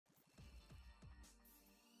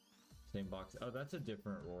Same box. Oh, that's a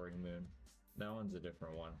different Roaring Moon. That one's a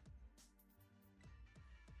different one.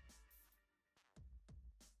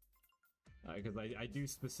 Because I do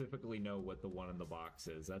specifically know what the one in the box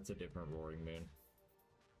is. That's a different Roaring Moon.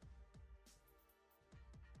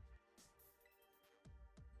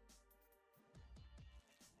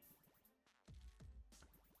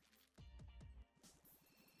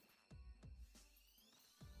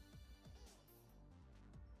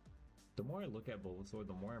 The more I look at Bulbasaur,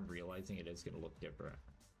 the more I'm realizing it is going to look different.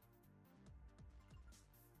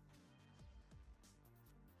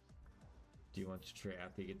 Do you want to trade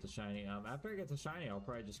after you get the shiny? After I get the shiny, I'll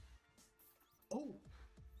probably just... Oh!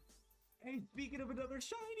 Hey, speaking of another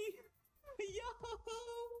shiny! Yo!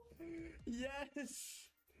 Yes!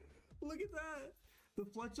 Look at that! The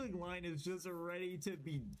fletchling line is just ready to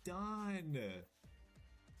be done!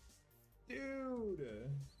 Dude!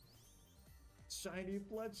 Shiny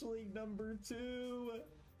fletchling number 2!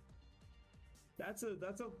 That's a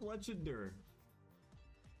FLETCHINDER!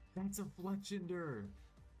 That's a FLETCHINDER!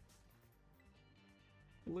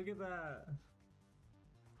 Look at that!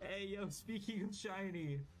 Hey, yo, speaking of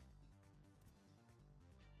shiny!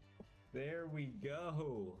 There we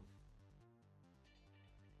go!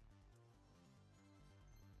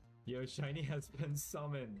 Yo, shiny has been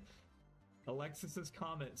summoned! Alexis's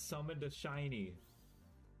comment summoned a shiny!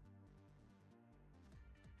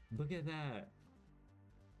 Look at that!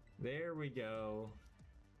 There we go!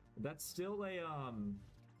 That's still a,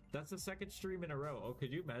 that's the second stream in a row. Oh,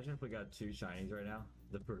 could you imagine if we got 2 shinies right now?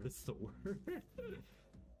 The bird is the word.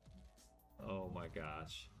 Oh my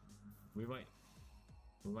gosh. We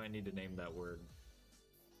might need to name that word.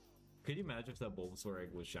 Could you imagine if that Bulbasaur egg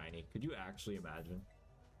was shiny? Could you actually imagine?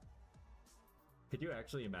 Could you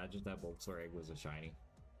actually imagine if that Bulbasaur egg was a shiny?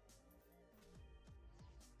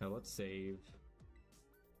 Now let's save.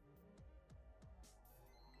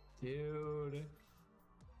 Dude.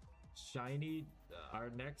 Shiny, our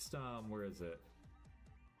next, where is it?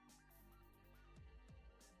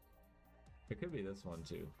 It could be this one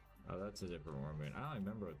too. Oh, that's a different Wormoon. I don't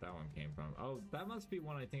remember what that one came from. Oh, that must be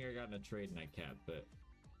one I think I got in a trade and I kept, but...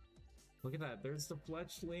 Look at that, there's the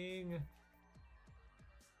Fletchling!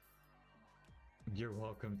 You're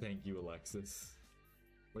welcome, thank you, Alexis.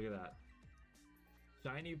 Look at that.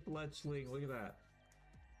 Shiny Fletchling, look at that.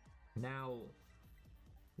 Now...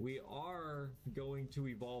 we are going to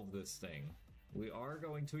evolve this thing. We are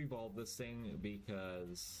going to evolve this thing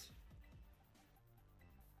because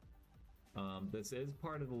this is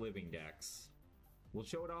part of the living dex. We'll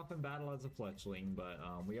show it off in battle as a Fletchling, but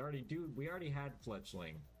we already had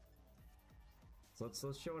Fletchling. So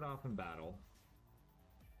let's show it off in battle.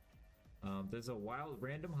 There's a wild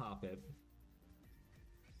random Hoppip.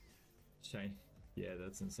 Shiny. Yeah,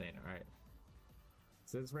 that's insane. Alright.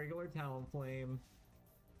 So it's regular Talonflame.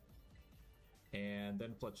 And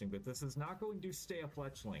then Fletchling, but this is not going to stay a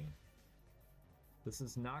Fletchling. This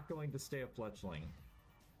is not going to stay a Fletchling.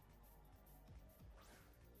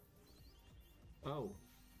 Oh.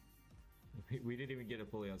 We didn't even get it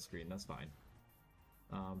fully on screen, that's fine.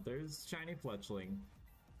 There's Shiny Fletchling.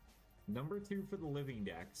 Number 2 for the Living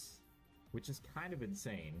Dex, which is kind of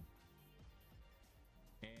insane.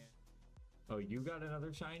 And... oh, you got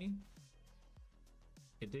another Shiny?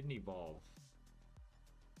 It didn't evolve.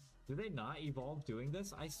 Do they not evolve doing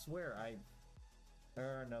this? I swear,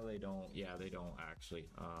 no, they don't. Yeah, they don't, actually.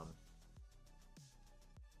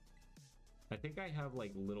 I think I have,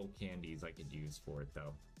 like, little candies I could use for it,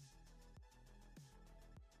 though.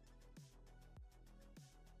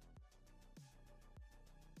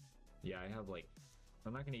 Yeah, I have, like...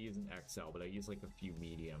 I'm not going to use an XL, but I use, like, a few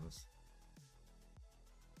mediums.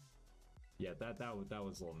 Yeah, that was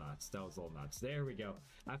a little nuts. That was a little nuts. There we go.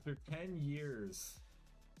 After 10 years...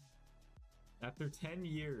 After 10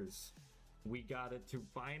 years, we got it to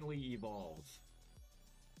finally evolve.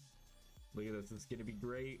 Look at this, it's gonna be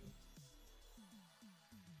great.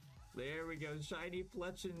 There we go, Shiny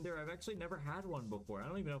FLETCHINDER. I've actually never had one before. I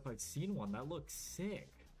don't even know if I've seen one. That looks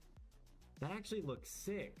sick. That actually looks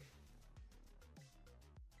sick.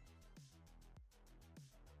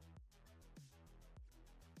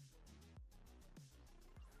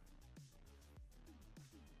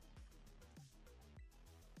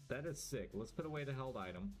 That is sick. Let's put away the held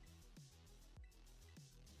item.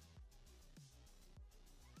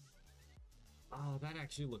 Oh, that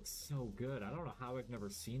actually looks so good. I don't know how I've never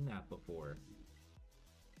seen that before.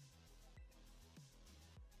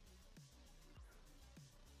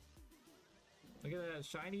 Look at that,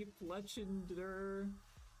 Shiny FLETCHINDER.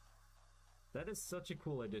 That is such a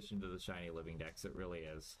cool addition to the Shiny Living Dex, it really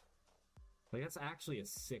is. Like, that's actually a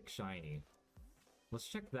sick Shiny. Let's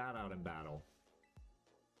check that out in battle.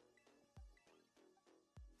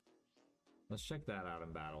 Let's check that out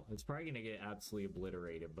in battle. It's probably gonna get absolutely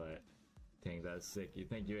obliterated, but dang, that's sick.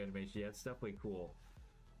 Thank you, animation. Yeah, it's definitely cool.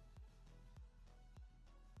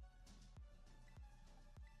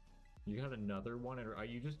 You got another one? Are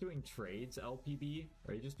you just doing trades, LPB?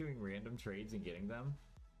 Are you just doing random trades and getting them?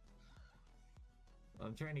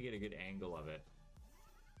 I'm trying to get a good angle of it.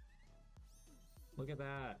 Look at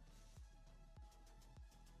that.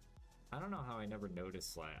 I don't know how I never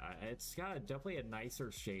noticed that. It's got definitely a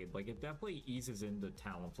nicer shade. Like, it definitely eases into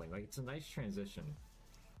Talonflame. Like, it's a nice transition.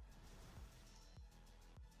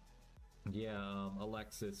 Yeah,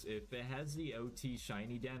 Alexis, if it has the OT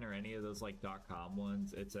shiny den or any of those like .com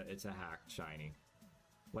ones, it's a hacked shiny.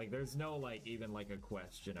 Like, there's no like even like a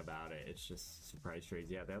question about it. It's just surprise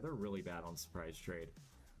trades. Yeah, they're really bad on surprise trade.